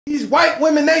These white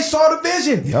women, they saw the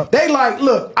vision. Yep. They like,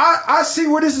 look, I see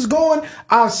where this is going.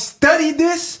 I've studied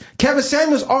this. Kevin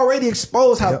Samuels already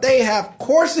exposed how they have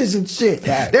courses and shit.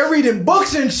 They're reading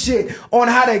books and shit on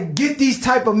how to get these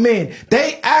type of men.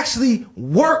 They actually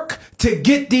work to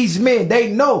get these men.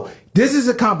 They know this is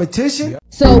a competition.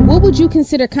 So what would you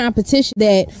consider competition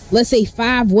that, let's say,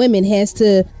 5 women has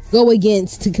to go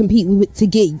against to compete with, to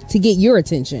get your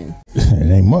attention?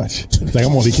 It ain't much. It's like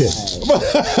I'm only kidding.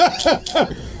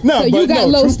 No, so you got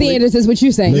low standards, is what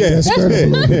you're saying. Yeah.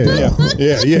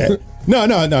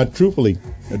 No. Truthfully,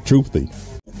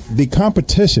 the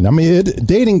competition. I mean,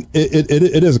 dating.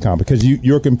 It is a competition because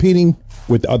you're competing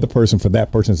with the other person for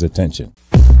that person's attention.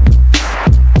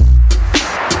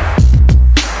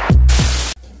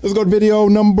 Let's go to video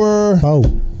number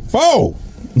 4.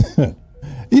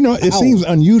 You know, it seems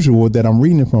unusual that I'm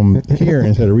reading it from here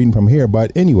instead of reading from here.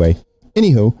 But anyway,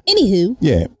 anywho.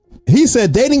 Yeah. He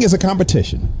said dating is a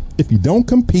competition. If you don't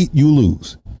compete, you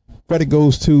lose. Credit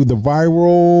goes to the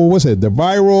viral, The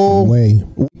Viral Way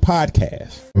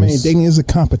podcast. I mean, dating is a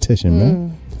competition,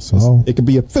 man. So it could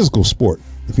be a physical sport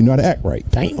if you know how to act right.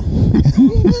 Damn.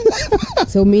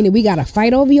 So meaning we got to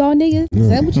fight over y'all niggas? Is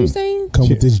that what you saying? Come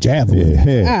with this javelin.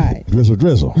 Yeah. All right.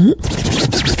 Drizzle.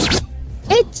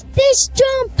 It's this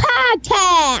JAWN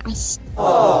podcast.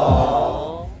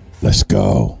 Aww. Let's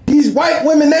go. These white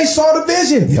women, they saw the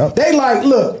vision. Yep. They like,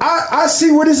 look, I see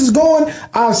where this is going.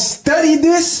 I've studied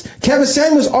this. Kevin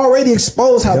Samuels already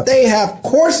exposed how they have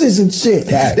courses and shit.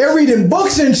 They're reading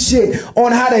books and shit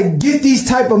on how to get these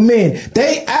type of men.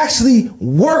 They actually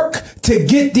work to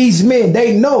get these men.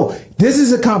 They know this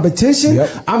is a competition.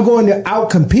 I'm going to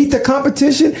outcompete the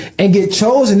competition and get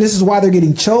chose. And this is why they're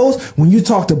getting chose. When you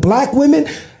talk to black women,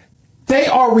 they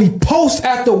are repulsed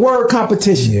at the word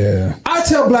competition. Yeah. I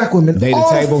tell black women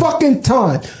all the fucking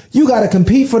time, you got to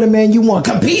compete for the man you want.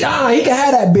 Compete on. He can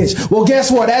have that bitch. Well,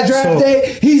 guess what? That draft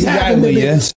day, he's having the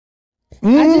bitch.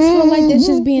 I just feel like that's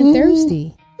just being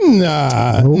thirsty.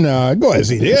 Nah. Go ahead,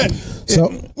 see that.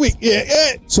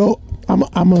 So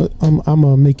I'm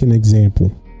a make an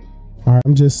example. All right,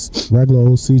 I'm just regular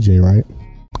old CJ, right?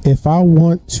 If I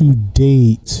want to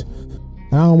date,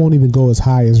 I won't even go as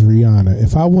high as Rihanna.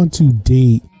 If I want to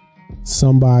date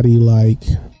somebody like,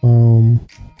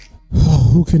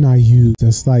 who can I use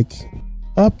that's like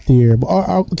up there?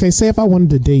 Okay, say if I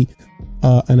wanted to date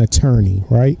an attorney,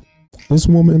 right? This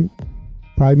woman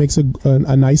probably makes a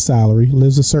nice salary,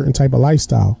 lives a certain type of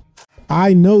lifestyle.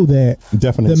 I know that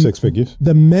definitely 6 figures.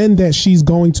 The men that she's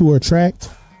going to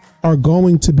attract are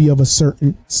going to be of a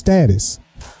certain status.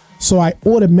 So I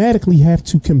automatically have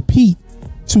to compete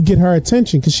to get her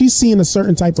attention because she's seeing a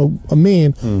certain type of a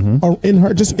man in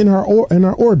her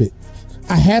orbit.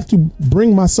 I have to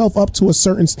bring myself up to a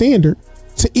certain standard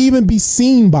to even be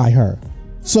seen by her.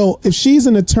 So if she's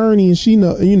an attorney and she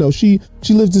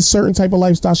lives this certain type of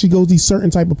lifestyle, she goes these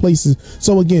certain type of places.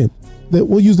 So again,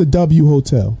 we'll use the W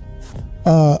Hotel.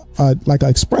 Like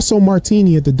an espresso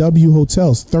martini at the W Hotel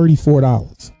is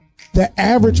 $34. The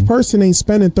average person ain't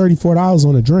spending $34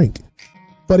 on a drink.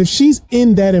 But if she's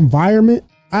in that environment,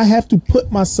 I have to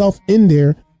put myself in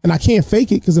there, and I can't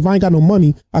fake it because if I ain't got no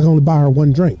money, I can only buy her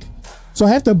one drink. So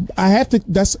I have to,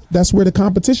 that's where the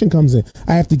competition comes in.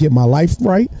 I have to get my life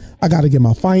right. I got to get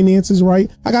my finances right.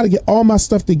 I got to get all my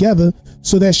stuff together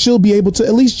so that she'll be able to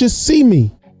at least just see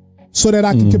me so that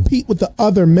I can compete with the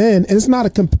other men. And it's not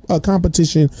a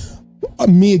competition,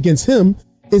 me against him.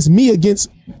 It's me against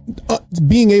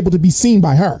being able to be seen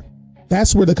by her.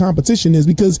 That's where the competition is,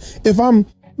 because if I'm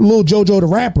Lil JoJo the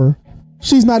rapper,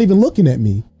 she's not even looking at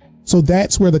me. So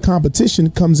that's where the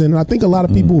competition comes in. And I think a lot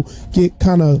of people get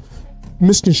kind of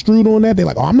misconstrued on that. They're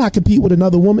like, oh, I'm not competing with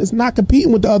another woman. It's not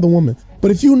competing with the other woman.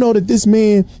 But if you know that this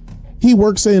man, he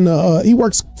works in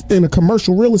a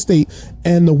commercial real estate,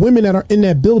 and the women that are in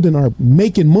that building are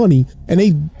making money, and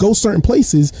they go certain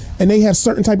places and they have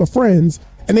certain type of friends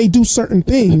and they do certain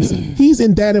things, he's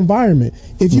in that environment.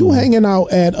 If you hanging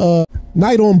out at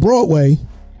Night on Broadway,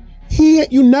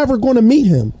 you're never going to meet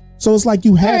him. So it's like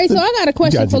you have to. All right, so I got a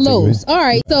question for Los. All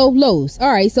right, so Los.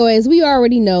 All right, so as we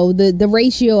already know, the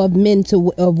ratio of women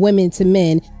to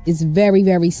men is very,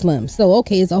 very slim. So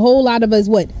okay, it's a whole lot of us.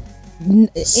 What?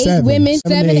 8 women,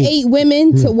 7 to 8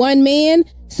 women to 1 man.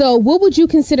 So what would you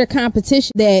consider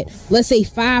competition that, let's say,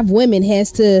 5 women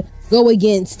has to go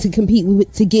against to compete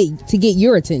with, to get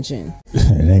your attention?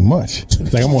 It ain't much.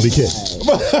 It's like I'm only kidding. So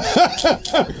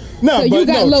you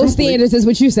got low standards, is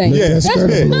what you're saying. Yeah.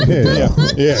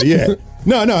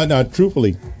 No.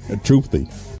 Truthfully,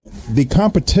 the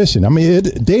competition. I mean,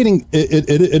 dating.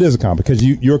 It is a competition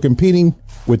because you're competing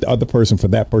with the other person for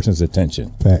that person's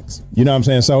attention. Facts. You know what I'm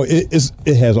saying? So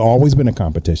it has always been a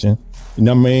competition. You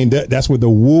know what I mean? That's where the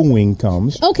wooing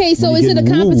comes. Okay, so is it a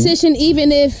competition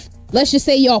even if, let's just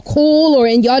say y'all cool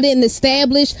and y'all didn't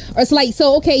establish, or it's like,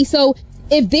 so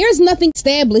if there's nothing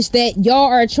established that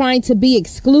y'all are trying to be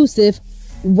exclusive,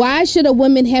 why should a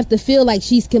woman have to feel like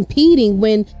she's competing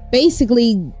when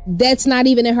basically that's not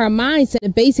even in her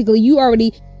mindset? Basically, you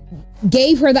already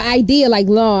gave her the idea like,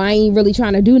 no, I ain't really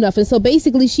trying to do nothing. So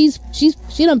basically she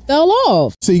done fell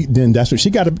off. See, then that's what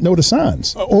she got to know, the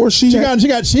signs. Or she got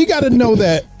to know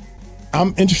that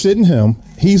I'm interested in him,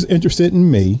 he's interested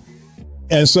in me,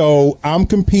 and so I'm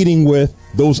competing with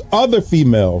those other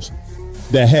females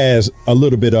that has a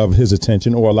little bit of his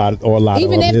attention or a lot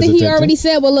even of after his he attention. already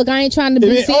said, well, look, I ain't trying to be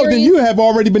serious. Oh, then you have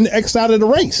already been X'd out of the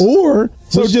race. Or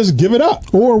so just give it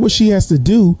up. Or what she has to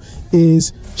do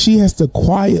is she has to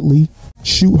quietly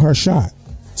shoot her shot.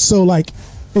 So like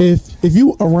if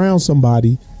you around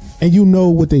somebody and you know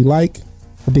what they like,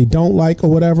 what they don't like or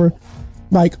whatever,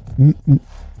 like I'm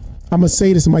gonna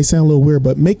say this, it might sound a little weird,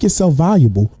 but make yourself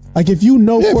valuable. Like if you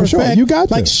know for a fact, you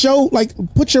got like show, like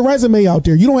put your resume out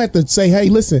there. You don't have to say, hey,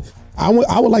 listen, I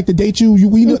would like to date you.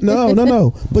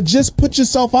 No. But just put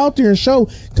yourself out there and show.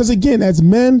 Because again, as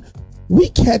men, we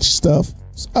catch stuff.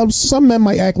 Some men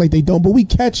might act like they don't, but we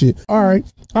catch it. All right,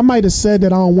 I might have said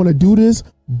that I don't want to do this,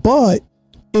 but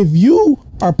if you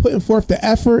are putting forth the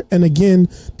effort, and again,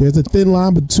 there's a thin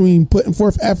line between putting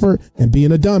forth effort and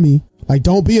being a dummy. Like,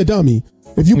 don't be a dummy.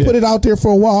 If you put it out there for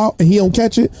a while and he don't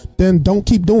catch it, then don't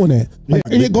keep doing that. Like,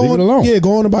 leave it alone.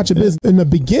 Go on about your business. In the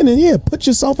beginning, put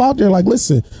yourself out there. Like,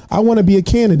 listen, I want to be a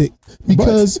candidate,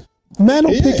 because men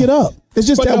don't pick it up. It's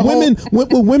just that what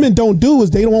women don't do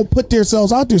is they don't put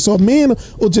themselves out there. So a man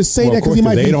will just say that because he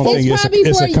might be. It's probably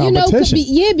it's a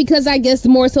competition. Because I guess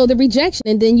more so the rejection,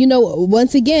 and then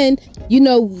once again,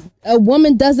 a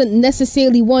woman doesn't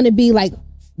necessarily want to be like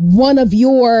one of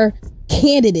your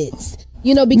candidates.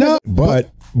 Because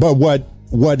but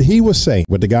what he was saying,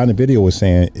 what the guy in the video was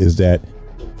saying, is that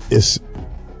it's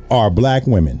our black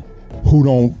women who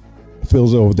don't feel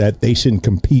as though that they shouldn't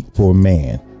compete for a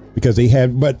man because they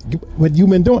have. But what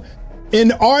you've been doing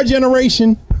in our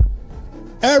generation,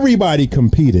 everybody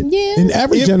competed. Yeah. In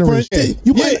every generation,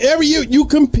 you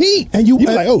compete, and you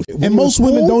like, oh, and most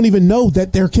women don't even know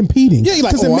that they're competing. Yeah, you're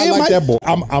like, oh, I like that boy.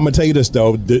 I'm gonna tell you this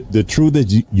though, the truth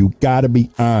is you gotta be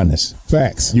honest.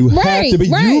 Facts. You have to be.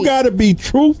 Right. You gotta be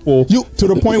truthful to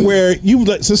the point where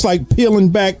it's just like peeling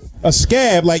back a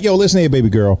scab. Like, yo, listen here, baby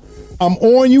girl, I'm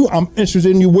on you. I'm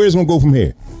interested in you. Where's it gonna go from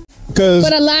here?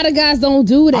 But a lot of guys don't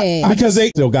do that because they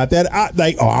still got that. I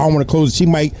don't want to close. She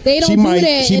might. They don't do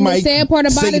that. And the sad part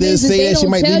about it is they don't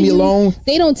tell you. Alone.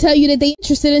 They don't tell you that they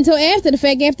interested until after the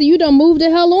fact. After you done moved the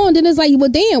hell on, then it's like, well,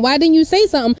 damn, why didn't you say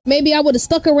something? Maybe I would have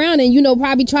stuck around and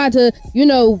probably tried to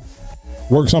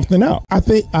work something out. I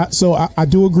think so. I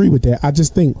do agree with that. I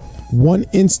just think one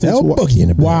instance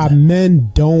why men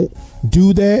don't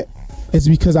do that is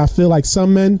because I feel like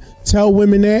some men tell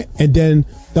women that, and then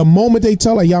the moment they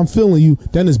tell her, yeah, I'm feeling you,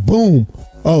 then it's boom.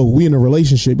 Oh, we in a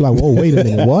relationship. Like, whoa, wait a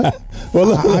minute, what?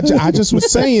 Well, I just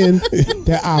was saying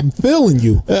that I'm feeling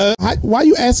you. Why are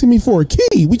you asking me for a key?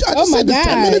 I just said this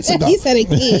 10 minutes ago. He said a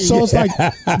key. So it's like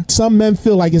some men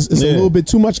feel like it's a little bit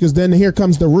too much, because then here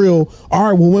comes the real. All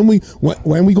right, well, when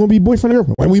we gonna be boyfriend and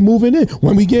girlfriend? When we moving in?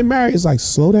 When we get married? It's like,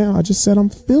 slow down. I just said I'm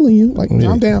feeling you. Like,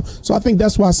 calm down. So I think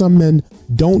that's why some men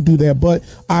don't do that. But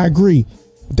I agree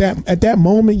that at that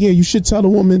moment, you should tell the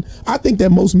woman. I think that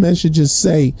most men should just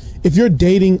say, if you're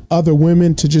dating other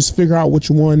women to just figure out which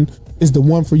one is the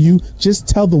one for you, just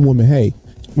tell the woman, hey,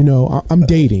 I'm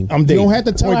dating. You don't have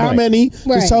to tell her how many.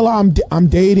 Right. Just tell her I'm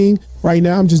dating right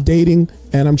now. I'm just dating,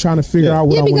 and I'm trying to figure out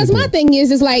what I want to do. Yeah, because my thing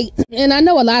is like, and I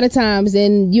know a lot of times,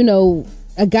 and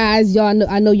guys,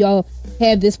 I know y'all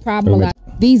have this problem a lot.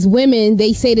 These women,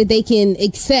 they say that they can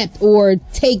accept or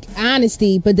take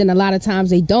honesty, but then a lot of times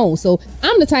they don't. So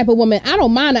I'm the type of woman, I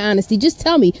don't mind the honesty. Just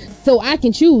tell me so I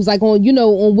can choose, like, on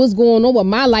what's going on with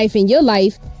my life and your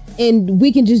life, and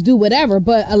we can just do whatever.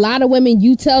 But a lot of women,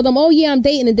 you tell them, oh yeah, I'm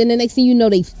dating, and then the next thing you know,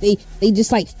 they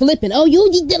just like flipping. Oh, you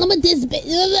dealing with this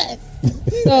bitch.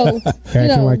 So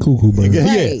acting like cuckoo bird.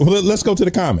 Yeah. Well, let's go to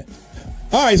the comment.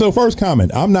 All right, so first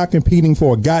comment, I'm not competing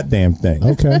for a goddamn thing.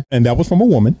 Okay. And that was from a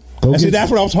woman. That's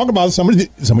what I was talking about. Some of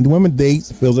the women, they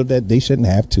feel that they shouldn't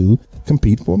have to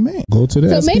compete for a man. Go to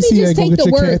the So maybe just take the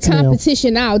word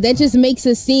competition out. That just makes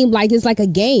it seem like it's like a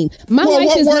game. My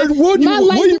life is not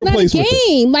a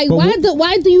game. Like,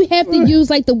 why do you have to use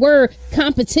like the word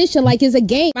competition like it's a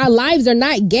game? Our lives are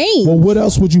not games. Well, what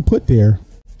else would you put there?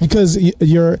 because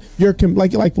you're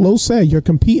like Lo said, you're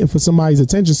competing for somebody's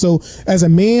attention. So as a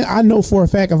man, I know for a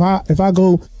fact if I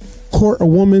go court a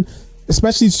woman,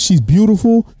 especially if she's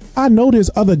beautiful, I know there's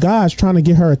other guys trying to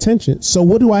get her attention. So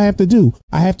what do I have to do?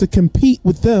 I have to compete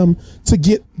with them to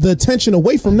get the attention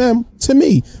away from them to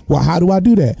me. Well, how do I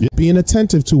do that? Being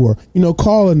attentive to her,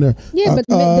 calling her. Yeah, but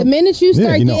the minute you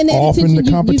start getting that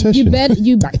attention,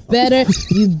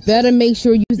 you better make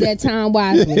sure you use that time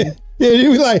wisely. Yeah,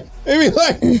 you be like,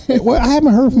 well, I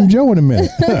haven't heard from Joe in a minute.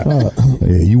 Yeah,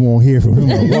 you won't hear from him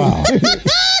in a while.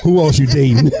 Who else you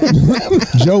dating?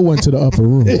 Joe went to the upper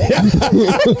room.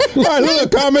 All right,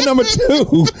 look, comment number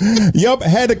 2. Yup,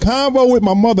 had a convo with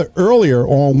my mother earlier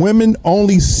on women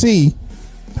only see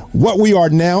what we are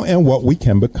now and what we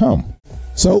can become.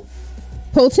 So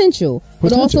potential.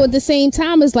 But also at the same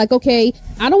time, it's like, okay,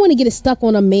 I don't want to get it stuck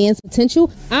on a man's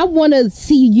potential. I want to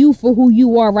see you for who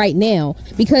you are right now.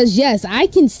 Because yes, I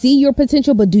can see your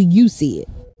potential, but do you see it?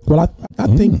 Well, I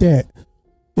think that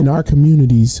in our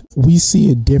communities, we see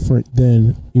it different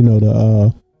than,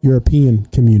 the European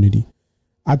community.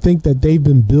 I think that they've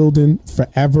been building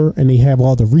forever and they have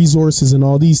all the resources and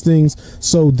all these things.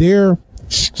 So their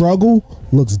struggle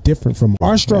looks different from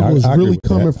our struggle. Is really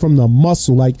coming from the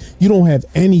muscle. Like, you don't have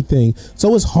anything,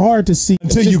 so it's hard to see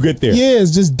until you get there. Yeah,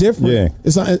 it's just different. Yeah,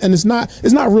 it's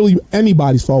not really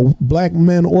anybody's fault, black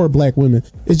men or black women.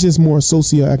 It's just more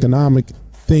socioeconomic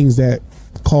things that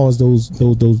cause those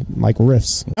like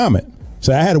rifts.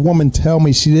 So I had a woman tell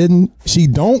me she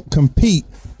don't compete,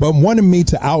 but wanted me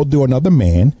to outdo another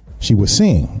man she was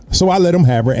seeing. So I let him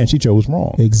have her and she chose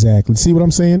wrong. Exactly. See what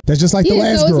I'm saying? That's just like the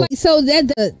last girl. So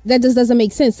that just doesn't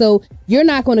make sense. So you're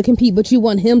not going to compete, but you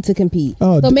want him to compete.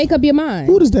 So make up your mind.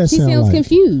 Who does that sound like? She sounds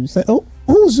confused. Who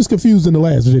was just confused in the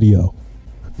last video?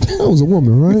 That was a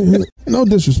woman, right? No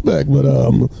disrespect, but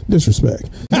disrespect.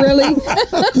 Really?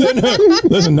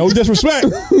 Listen, no disrespect,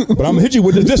 but I'm gonna hit you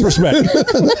with the disrespect.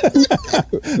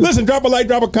 Listen, drop a like,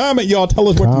 drop a comment, y'all. Tell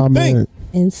us what you think.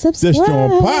 And subscribe. This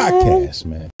JAWN podcast,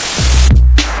 man.